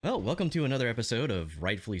Well, welcome to another episode of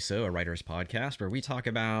Rightfully So, a writer's podcast, where we talk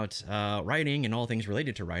about writing and all things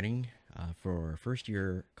related to writing for first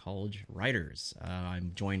year college writers.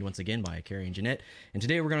 I'm joined once again by Carrie and Jeanette, and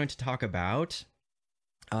today we're going to talk about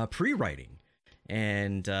pre writing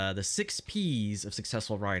and the 6 P's of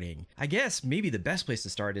successful writing. I guess maybe the best place to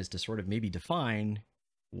start is to sort of maybe define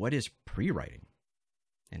what is pre writing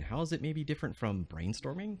and how is it maybe different from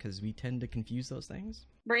brainstorming, because we tend to confuse those things.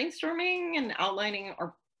 Brainstorming and outlining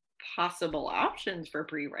are possible options for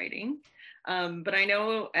pre-writing. But I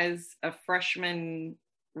know as a freshman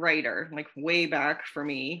writer, like way back for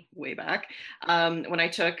me, way back, when I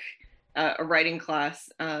took a writing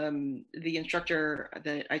class, the instructor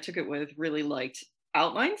that I took it with really liked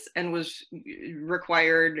outlines and was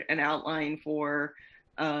required an outline for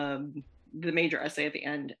the major essay at the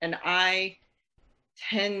end. And I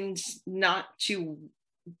tend not to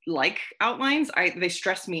like outlines. They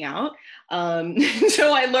stress me out.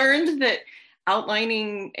 So I learned that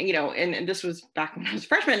outlining, and this was back when I was a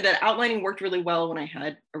freshman, that outlining worked really well when I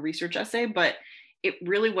had a research essay, but it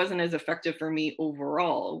really wasn't as effective for me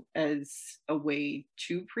overall as a way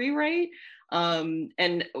to pre-write.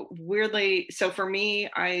 And weirdly, so for me,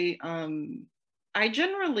 I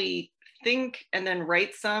generally think and then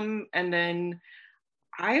write some, and then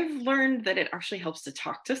I've learned that it actually helps to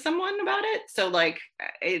talk to someone about it. So like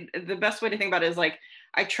the best way to think about it is like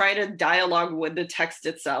I try to dialogue with the text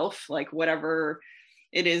itself, like whatever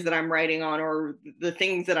it is that I'm writing on or the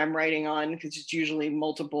things that I'm writing on, because it's usually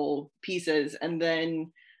multiple pieces. And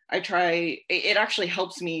then it actually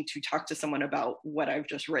helps me to talk to someone about what I've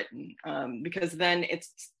just written, because then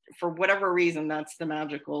it's, for whatever reason, that's the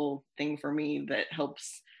magical thing for me that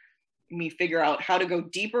helps me figure out how to go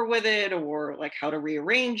deeper with it, or like how to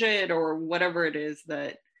rearrange it, or um whatever it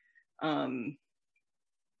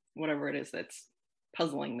is that's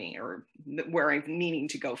puzzling me, or where I'm needing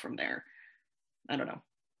to go from there. I don't know.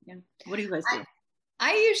 Yeah. What do you guys do?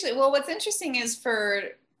 I usually, well, what's interesting is for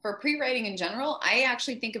pre-writing in general, I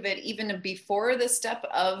actually think of it even before the step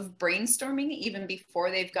of brainstorming, even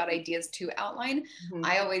before they've got ideas to outline. Mm-hmm.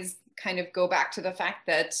 I always kind of go back to the fact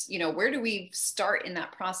that, where do we start in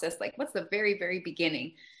that process? Like, what's the very, very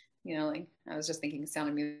beginning? Like I was just thinking Sound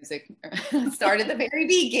of Music start at the very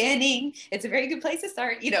beginning. It's a very good place to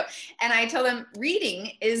start, and I tell them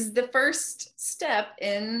reading is the first step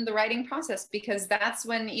in the writing process, because that's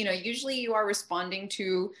when, usually you are responding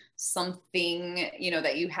to something,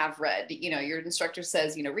 that you have read. Your instructor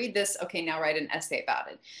says, read this. Okay, now write an essay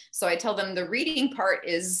about it. So I tell them the reading part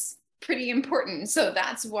is pretty important. So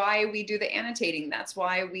that's why we do the annotating. That's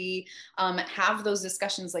why we have those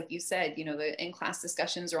discussions, like you said, the in-class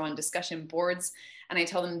discussions or on discussion boards. And I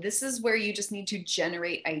tell them this is where you just need to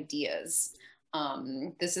generate ideas.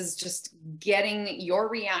 This is just getting your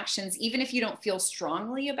reactions, even if you don't feel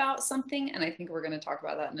strongly about something. And I think we're going to talk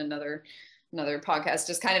about that in another podcast,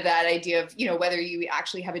 just kind of that idea of, whether you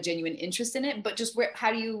actually have a genuine interest in it, but just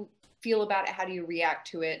how do you feel about it? How do you react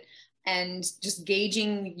to it? And just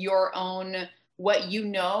gauging your own, what you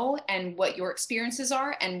know and what your experiences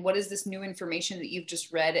are, and what is this new information that you've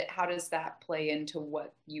just read, how does that play into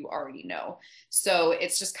what you already know? So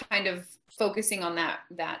it's just kind of focusing on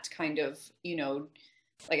that kind of,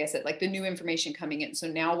 like I said, like the new information coming in. So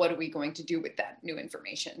now what are we going to do with that new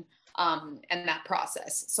information, and that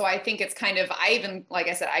process? So I think it's kind of, like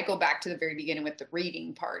I said, I go back to the very beginning with the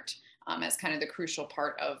reading part, as kind of the crucial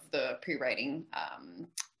part of the pre-writing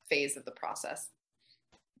phase of the process.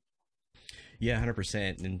 Yeah,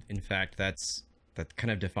 100%. And in fact, that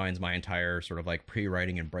kind of defines my entire sort of like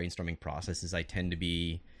pre-writing and brainstorming process. Is I tend to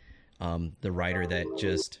be the writer that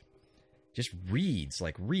just reads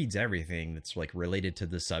everything that's like related to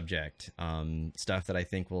the subject, stuff that I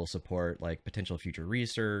think will support like potential future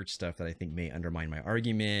research, stuff that I think may undermine my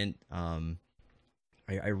argument.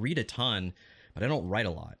 I read a ton, but I don't write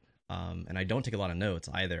a lot. And I don't take a lot of notes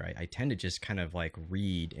either. I tend to just kind of like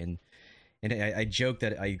read, and I joke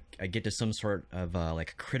that I get to some sort of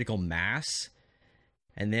like critical mass,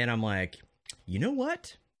 and then I'm like, you know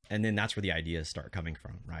what? And then that's where the ideas start coming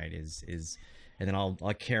from, right? And then I'll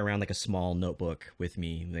carry around like a small notebook with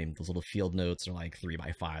me. Those little field notes are like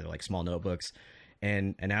 3x5. They're like small notebooks.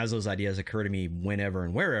 And as those ideas occur to me whenever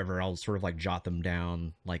and wherever, I'll sort of like jot them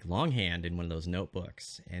down like longhand in one of those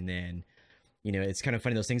notebooks. And then, it's kind of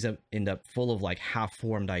funny, those things that end up full of like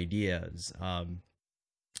half-formed ideas,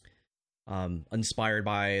 inspired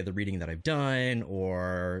by the reading that I've done,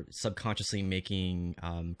 or subconsciously making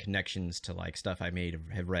connections to like stuff I may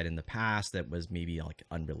have read in the past that was maybe like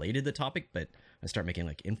unrelated to the topic, but I start making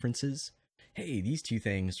like inferences. Hey, these two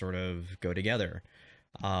things sort of go together.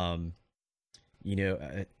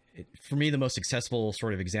 for me, the most successful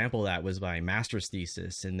sort of example of that was my master's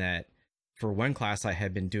thesis, in that for one class, I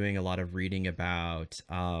had been doing a lot of reading about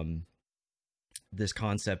this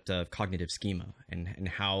concept of cognitive schema and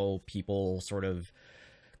how people sort of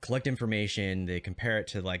collect information, they compare it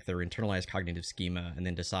to like their internalized cognitive schema, and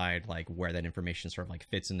then decide like where that information sort of like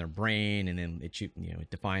fits in their brain, and then it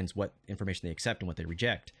defines what information they accept and what they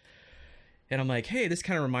reject. And I'm like, hey, this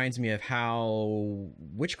kind of reminds me of how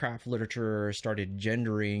witchcraft literature started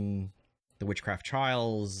gendering the witchcraft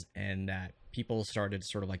trials, and that people started to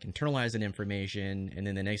sort of like internalize that information, and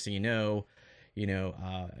then the next thing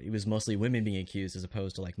it was mostly women being accused as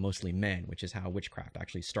opposed to like mostly men, which is how witchcraft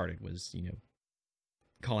actually started, was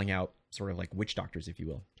calling out sort of like witch doctors, if you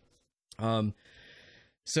will.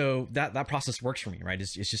 So that process works for me, right?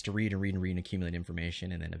 It's just to read and accumulate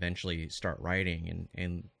information, and then eventually start writing.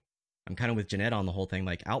 And I'm kind of with Jeanette on the whole thing.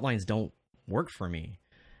 Like, outlines don't work for me,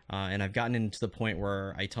 and I've gotten into the point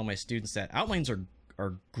where I tell my students that outlines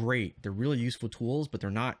are great. They're really useful tools, but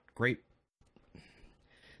they're not great.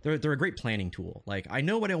 They're a great planning tool. Like, I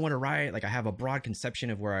know what I want to write. Like, I have a broad conception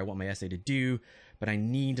of where I want my essay to do, but I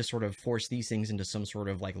need to sort of force these things into some sort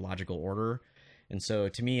of like logical order. And so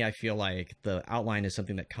to me, I feel like the outline is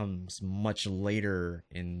something that comes much later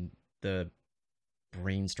in the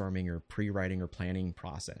brainstorming or pre-writing or planning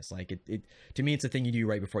process. Like, it to me, it's a thing you do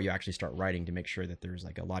right before you actually start writing, to make sure that there's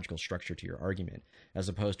like a logical structure to your argument, as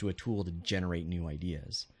opposed to a tool to generate new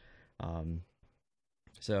ideas.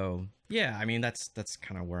 So yeah, I mean, that's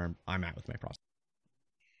kind of where I'm at with my process.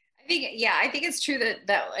 I think it's true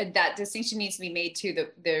that distinction needs to be made too.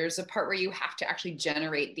 That there's a part where you have to actually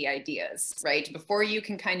generate the ideas, right? Before you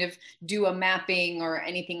can kind of do a mapping or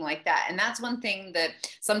anything like that. And that's one thing that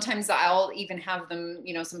sometimes I'll even have them,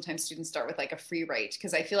 sometimes students start with like a free write,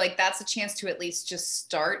 because I feel like that's a chance to at least just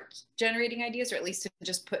start generating ideas, or at least to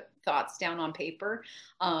just put thoughts down on paper.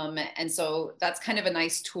 And so that's kind of a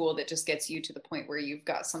nice tool that just gets you to the point where you've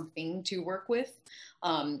got something to work with.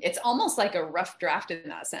 It's almost like a rough draft in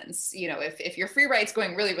that sense. If your free write's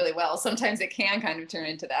going really, really well, sometimes it can kind of turn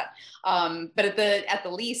into that. But at the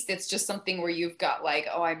least, it's just something where you've got like,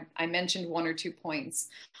 oh, I mentioned one or 2 points.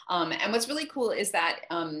 And what's really cool is that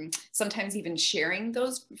sometimes even sharing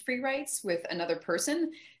those free writes with another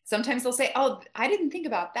person, sometimes they'll say, oh, I didn't think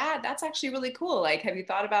about that. That's actually really cool. Like, have you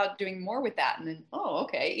thought about doing more with that? And then, oh,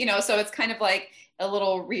 okay. So it's kind of like a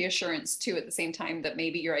little reassurance too, at the same time, that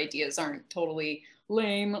maybe your ideas aren't totally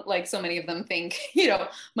lame, like so many of them think,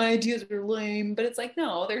 my ideas are lame, but it's like,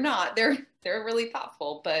 no, they're not. They're really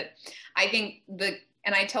thoughtful. But I think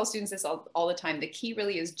and I tell students this all the time, the key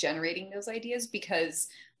really is generating those ideas, because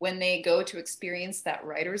when they go to experience that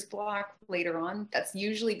writer's block later on, that's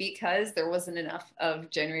usually because there wasn't enough of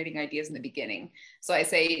generating ideas in the beginning. So I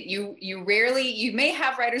say you may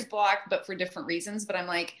have writer's block, but for different reasons. But I'm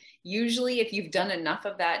like, usually if you've done enough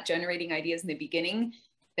of that generating ideas in the beginning,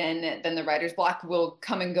 then the writer's block will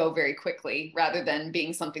come and go very quickly, rather than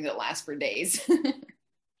being something that lasts for days.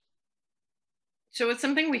 So it's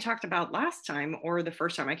something we talked about last time, or the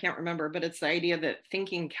first time, I can't remember, but it's the idea that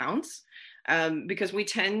thinking counts, because we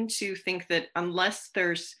tend to think that unless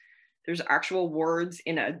there's actual words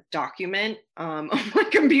in a document on my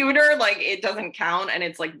computer, like, it doesn't count, and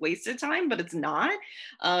it's like wasted time, but it's not.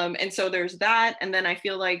 And so there's that. And then I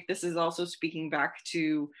feel like this is also speaking back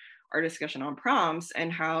to our discussion on prompts,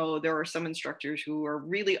 and how there are some instructors who are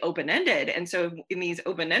really open-ended. And so in these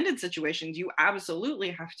open-ended situations, you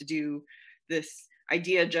absolutely have to do this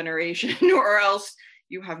idea generation or else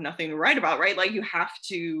you have nothing to write about, right? Like, you have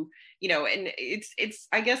to, and it's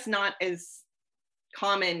I guess not as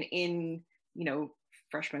common in,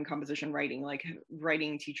 freshman composition writing, like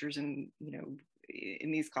writing teachers in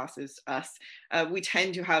these classes, we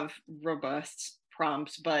tend to have robust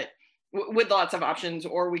prompts, but with lots of options,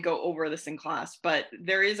 or we go over this in class. But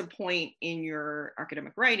there is a point in your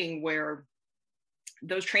academic writing where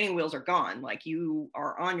those training wheels are gone. Like, you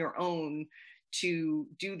are on your own to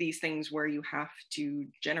do these things where you have to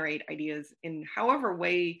generate ideas in however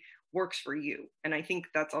way works for you. And I think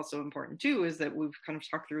that's also important too, is that we've kind of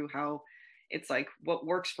talked through how it's like what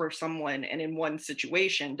works for someone and in one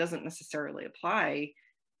situation doesn't necessarily apply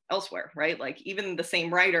elsewhere, right? Like, even the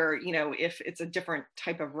same writer, if it's a different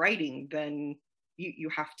type of writing, then you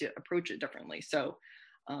have to approach it differently. So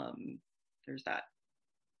there's that.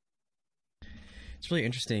 It's really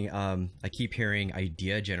interesting. I keep hearing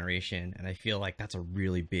idea generation, and I feel like that's a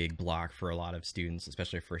really big block for a lot of students,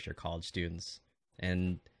 especially first year college students.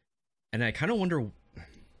 And I kind of wonder,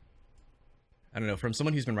 I don't know, from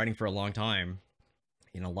someone who's been writing for a long time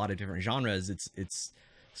in a lot of different genres, it's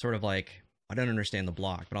sort of like, I don't understand the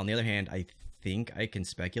block. But on the other hand, I think I can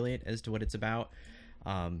speculate as to what it's about.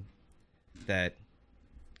 that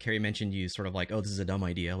Carrie mentioned, you sort of like, oh, this is a dumb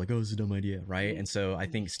idea, like, oh, this is a dumb idea, right? And so I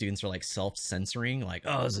think students are like self-censoring, like,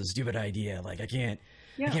 oh, this is a stupid idea, like I can't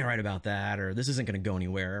write about that, or this isn't going to go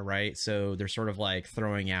anywhere, right? So they're sort of like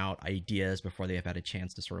throwing out ideas before they have had a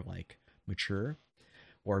chance to sort of like mature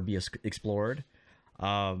or be explored.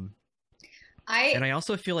 And I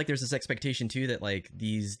also feel like there's this expectation too that like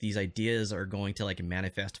these ideas are going to like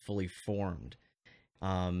manifest fully formed,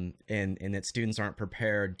 and that students aren't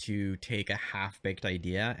prepared to take a half-baked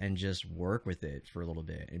idea and just work with it for a little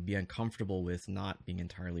bit and be uncomfortable with not being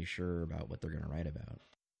entirely sure about what they're going to write about.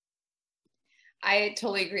 I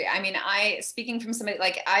totally agree. I mean, speaking from somebody,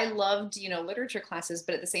 like I loved, literature classes,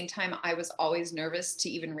 but at the same time, I was always nervous to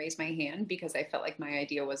even raise my hand because I felt like my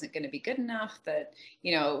idea wasn't going to be good enough, that,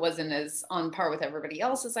 it wasn't as on par with everybody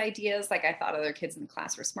else's ideas. Like I thought other kids in the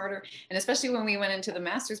class were smarter. And especially when we went into the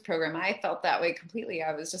master's program, I felt that way completely.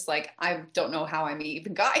 I was just like, I don't know how I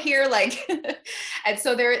even got here. Like, and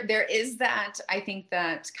so there is that, I think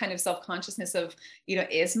that kind of self-consciousness of,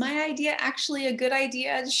 is my idea actually a good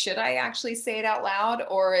idea? Should I actually say it out loud,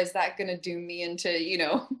 or is that going to doom me into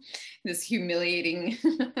this humiliating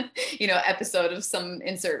episode of some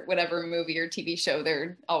insert whatever movie or TV show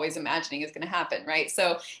they're always imagining is going to happen, right?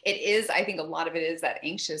 So it is, I think a lot of it is that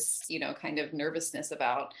anxious kind of nervousness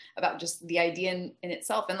about just the idea in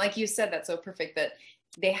itself. And like you said, that's so perfect, that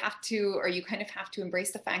they have to, or you kind of have to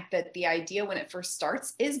embrace the fact that the idea when it first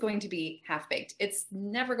starts is going to be half-baked. It's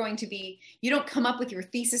never going to be, you don't come up with your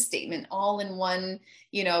thesis statement all in one,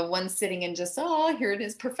 one sitting and just, oh, here it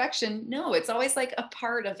is, perfection. No, it's always like a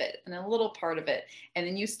part of it and a little part of it. And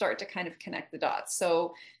then you start to kind of connect the dots.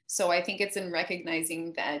 So I think it's in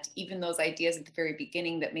recognizing that even those ideas at the very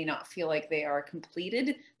beginning that may not feel like they are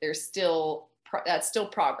completed, that's still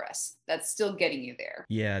progress. That's still getting you there.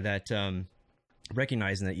 Yeah, that,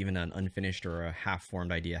 recognizing that even an unfinished or a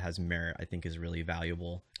half-formed idea has merit, I think is really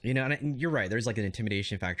valuable. And you're right, there's like an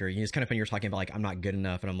intimidation factor. It's kind of funny, you're talking about like, I'm not good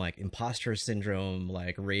enough, and I'm like, imposter syndrome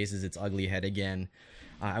like raises its ugly head again.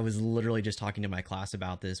 I was literally just talking to my class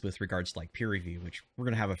about this with regards to like peer review, which we're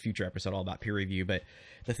going to have a future episode all about peer review. But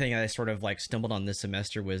the thing I sort of like stumbled on this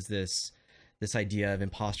semester was this idea of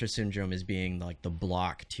imposter syndrome as being like the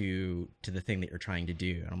block to the thing that you're trying to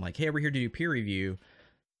do. And I'm like, hey, we're here to do peer review.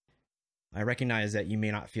 I recognize that you may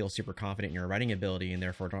not feel super confident in your writing ability and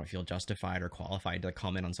therefore don't feel justified or qualified to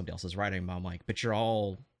comment on somebody else's writing. But I'm like, but you're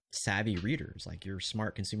all savvy readers. Like, you're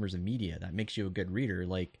smart consumers of media. That makes you a good reader.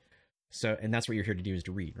 Like, so, and that's what you're here to do, is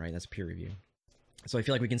to read, right? That's peer review. So I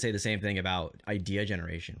feel like we can say the same thing about idea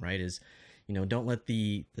generation, right? Is, don't let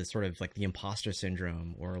the sort of like the imposter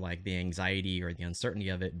syndrome or like the anxiety or the uncertainty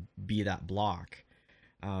of it be that block.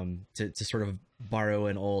 To sort of borrow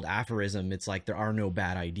an old aphorism, it's like there are no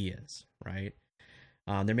bad ideas, right?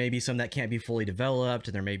 There may be some that can't be fully developed,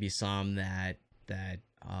 and there may be some that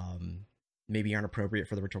maybe aren't appropriate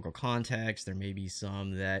for the rhetorical context. There may be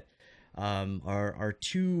some that are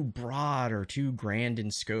too broad or too grand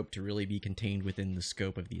in scope to really be contained within the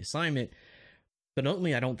scope of the assignment. But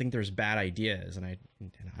ultimately, I don't think there's bad ideas, and I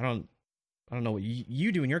don't know what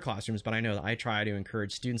you do in your classrooms, but I know that I try to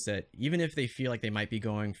encourage students that even if they feel like they might be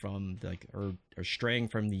going from or straying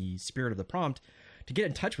from the spirit of the prompt, to get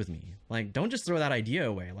in touch with me. Like, don't just throw that idea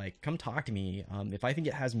away. Like, come talk to me. If I think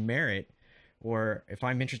it has merit, or if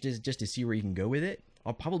I'm interested just to see where you can go with it,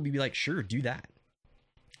 I'll probably be like, sure, do that.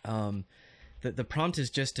 The prompt is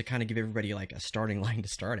just to kind of give everybody like a starting line to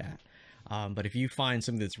start at. But if you find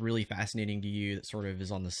something that's really fascinating to you that sort of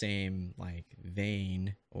is on the same like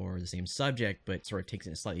vein or the same subject, but sort of takes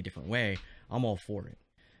it in a slightly different way, I'm all for it.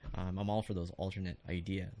 I'm all for those alternate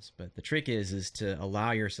ideas. But the trick is to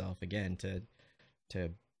allow yourself, again, to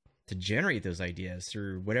generate those ideas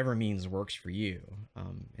through whatever means works for you,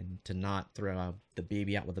 and to not throw the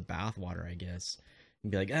baby out with the bathwater, I guess,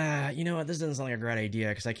 and be like, you know what, this doesn't sound like a great idea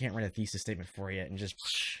because I can't write a thesis statement for you, and just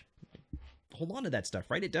hold on to that stuff,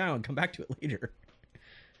 write it down, come back to it later.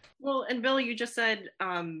 Well, and Bill, you just said,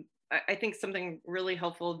 I think something really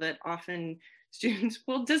helpful that often students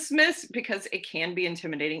will dismiss because it can be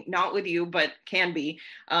intimidating, not with you, but can be,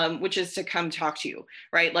 which is to come talk to you,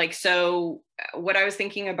 right? Like, so what I was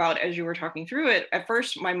thinking about as you were talking through it, at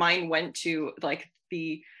first my mind went to like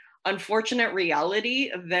the unfortunate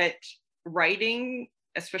reality that writing,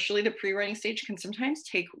 especially the pre-writing stage, can sometimes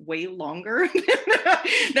take way longer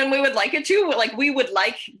than we would like it to. Like, we would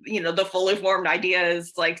like, the fully formed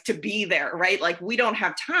ideas like to be there, right? Like, we don't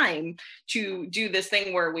have time to do this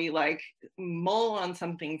thing where we like mull on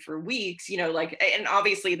something for weeks, like, and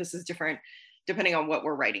obviously this is different depending on what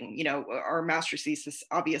we're writing. Our master's thesis,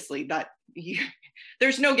 obviously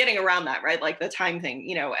there's no getting around that, right? Like the time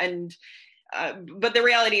thing, and but the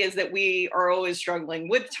reality is that we are always struggling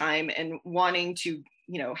with time and wanting to,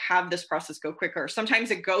 have this process go quicker.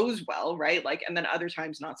 Sometimes it goes well, right? Like, and then other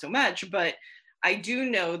times not so much. But I do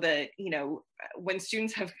know that, when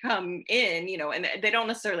students have come in, and they don't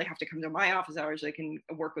necessarily have to come to my office hours, they can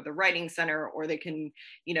work with a writing center, or they can,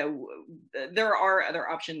 there are other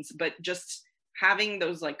options, but just having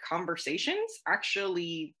those like conversations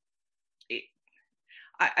actually,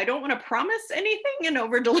 I don't want to promise anything and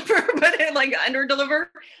over deliver, but like under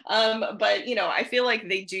deliver. But, I feel like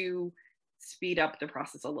they do speed up the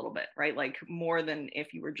process a little bit, right? Like more than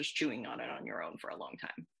if you were just chewing on it on your own for a long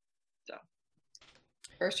time. So.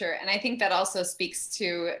 For sure. And I think that also speaks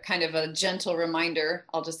to kind of a gentle reminder,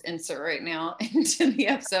 I'll just insert right now into the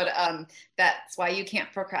episode. That's why you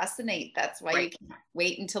can't procrastinate. That's why you can't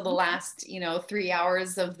wait until the last, 3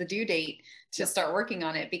 hours of the due date to start working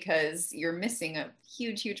on it, because you're missing a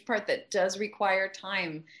huge, huge part that does require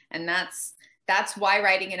time. And that's why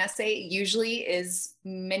writing an essay usually is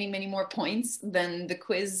many, many more points than the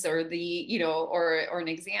quiz or the, or an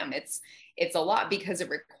exam. It's a lot because it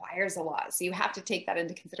requires a lot. So you have to take that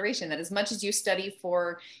into consideration, that as much as you study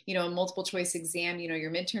for, a multiple choice exam, your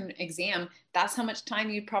midterm exam, that's how much time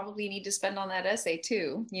you probably need to spend on that essay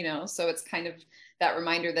too, so it's kind of that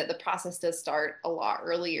reminder that the process does start a lot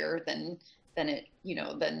earlier than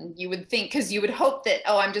than you would think, because you would hope that,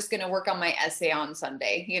 I'm just going to work on my essay on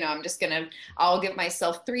Sunday. I'll give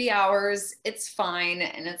myself 3 hours. It's fine.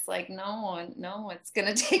 And it's like, no, it's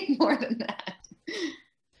going to take more than that.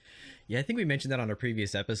 Yeah, I think we mentioned that on a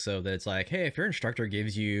previous episode, that it's like, hey, if your instructor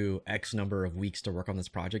gives you X number of weeks to work on this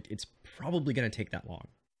project, it's probably going to take that long.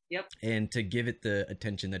 Yep. And to give it the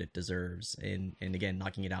attention that it deserves. And again,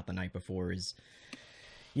 knocking it out the night before is,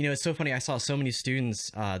 it's so funny. I saw so many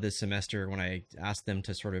students this semester when I asked them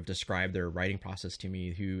to sort of describe their writing process to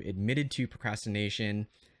me, who admitted to procrastination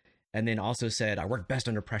and then also said, I work best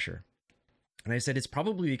under pressure. And I said, it's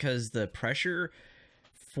probably because the pressure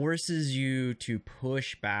forces you to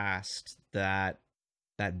push past that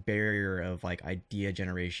barrier of like idea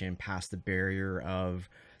generation, past the barrier of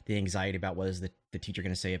the anxiety about what is the teacher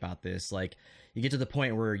going to say about this. Like, you get to the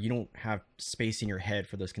point where you don't have space in your head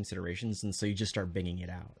for those considerations, and so you just start banging it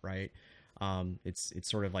out, right? It's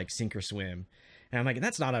sort of like sink or swim. And I'm like,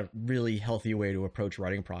 that's not a really healthy way to approach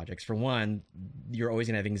writing projects. For one, you're always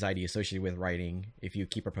going to have anxiety associated with writing if you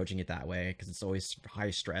keep approaching it that way, because it's always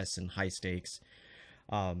high stress and high stakes.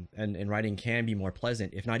 And writing can be more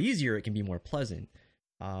pleasant. If not easier, it can be more pleasant.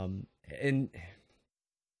 And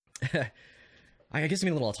I guess I'm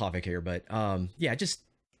a little off topic here, but I just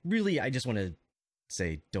want to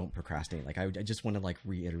say, don't procrastinate. Like, I just want to like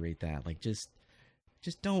reiterate that, like, just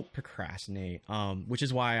don't procrastinate. Which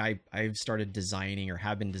is why I've started designing, or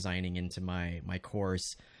have been designing, into my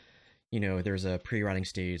course. There's a pre-writing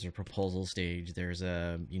stage or proposal stage. There's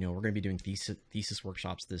we're going to be doing thesis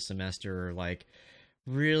workshops this semester, like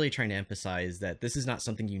really trying to emphasize that this is not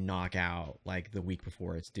something you knock out like the week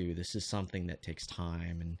before it's due. This is something that takes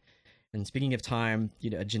time. And speaking of time,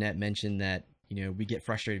 Jeanette mentioned that, we get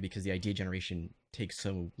frustrated because the idea generation takes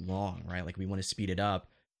so long, right? Like, we want to speed it up.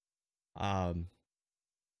 And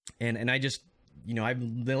I just, I've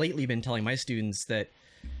lately been telling my students that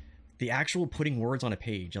the actual putting words on a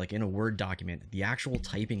page, like in a Word document, the actual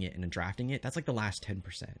typing it and drafting it, that's like the last 10%.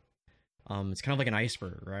 It's kind of like an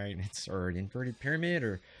iceberg, right? Or an inverted pyramid,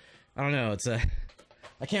 or I don't know.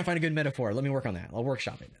 I can't find a good metaphor. Let me work on that. I'll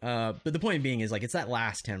workshop it. But the point being is, like, it's that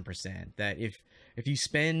last 10% that if you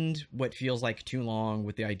spend what feels like too long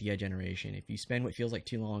with the idea generation, if you spend what feels like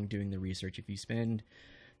too long doing the research, if you spend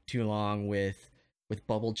too long with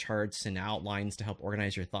bubble charts and outlines to help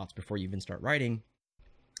organize your thoughts before you even start writing,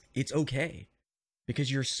 it's okay, because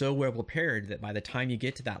you're so well prepared that by the time you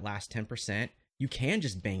get to that last 10%, you can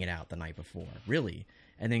just bang it out the night before, really,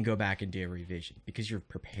 and then go back and do a revision because you're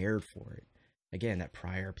prepared for it. Again, that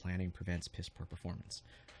prior planning prevents piss poor performance.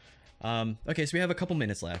 Okay, so we have a couple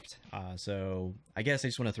minutes left. So I guess I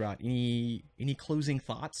just want to throw out any closing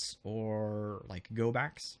thoughts or like go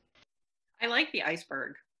backs. I like the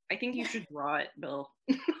iceberg. I think you should draw it, Bill.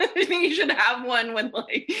 I think you should have one with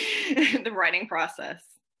like the writing process,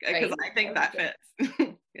 because I think that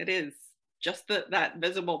fits. It is just that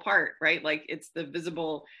visible part, right? Like, it's the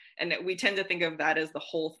visible, and we tend to think of that as the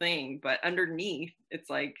whole thing, but underneath it's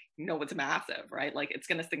like, it's massive, right? Like, it's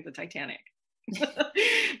gonna sink the Titanic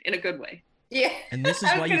in a good way. Yeah. And this is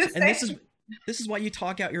why this is why you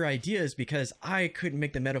talk out your ideas, because I couldn't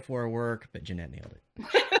make the metaphor work, but Jeanette nailed it.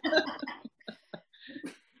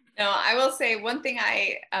 No, I will say one thing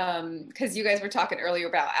because you guys were talking earlier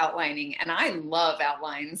about outlining, and I love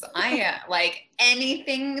outlines. I like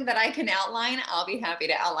anything that I can outline, I'll be happy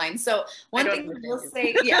to outline. So one thing I will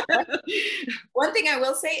say, yeah, one thing I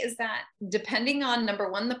will say is that depending on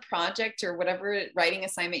number one, the project or whatever writing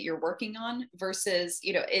assignment you're working on versus,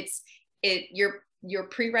 your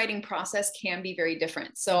pre-writing process can be very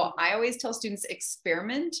different. So I always tell students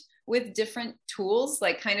experiment with different tools,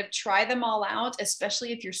 like kind of try them all out,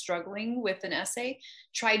 especially if you're struggling with an essay,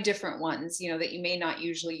 try different ones, that you may not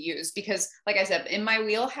usually use. Because like I said, in my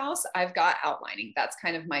wheelhouse, I've got outlining. That's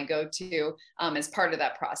kind of my go-to as part of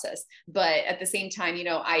that process. But at the same time,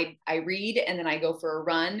 I read and then I go for a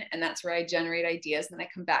run, and that's where I generate ideas. And then I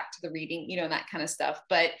come back to the reading, that kind of stuff.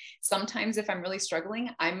 But sometimes if I'm really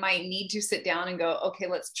struggling, I might need to sit down and go, okay,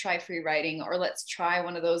 let's try free writing, or let's try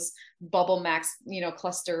one of those bubble max,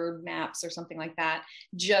 cluster maps or something like that,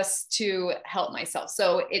 just to help myself.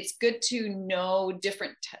 So it's good to know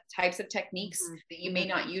different types of techniques that you may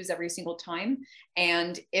not use every single time.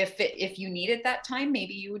 And if you need it that time,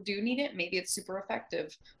 maybe you do need it, maybe it's super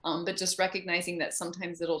effective. But just recognizing that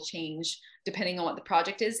sometimes it'll change depending on what the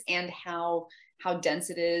project is and how dense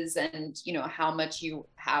it is, and how much you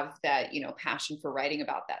have that passion for writing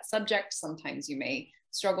about that subject. Sometimes you may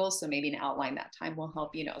struggle, so maybe an outline that time will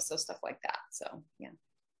help, so stuff like that. So yeah,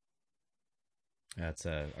 that's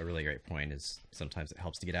a really great point. Is sometimes it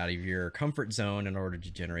helps to get out of your comfort zone in order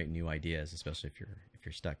to generate new ideas, especially if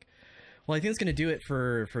you're stuck. Well, I think that's going to do it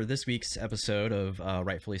for this week's episode of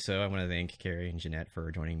Rightfully So. I want to thank Carrie and Jeanette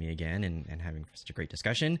for joining me again and having such a great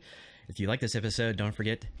discussion. If you like this episode, don't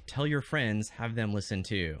forget, tell your friends, have them listen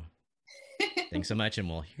too. Thanks so much,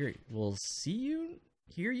 and we'll see you,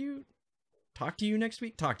 hear you, talk to you next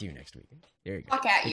week. There you go. Talk at you.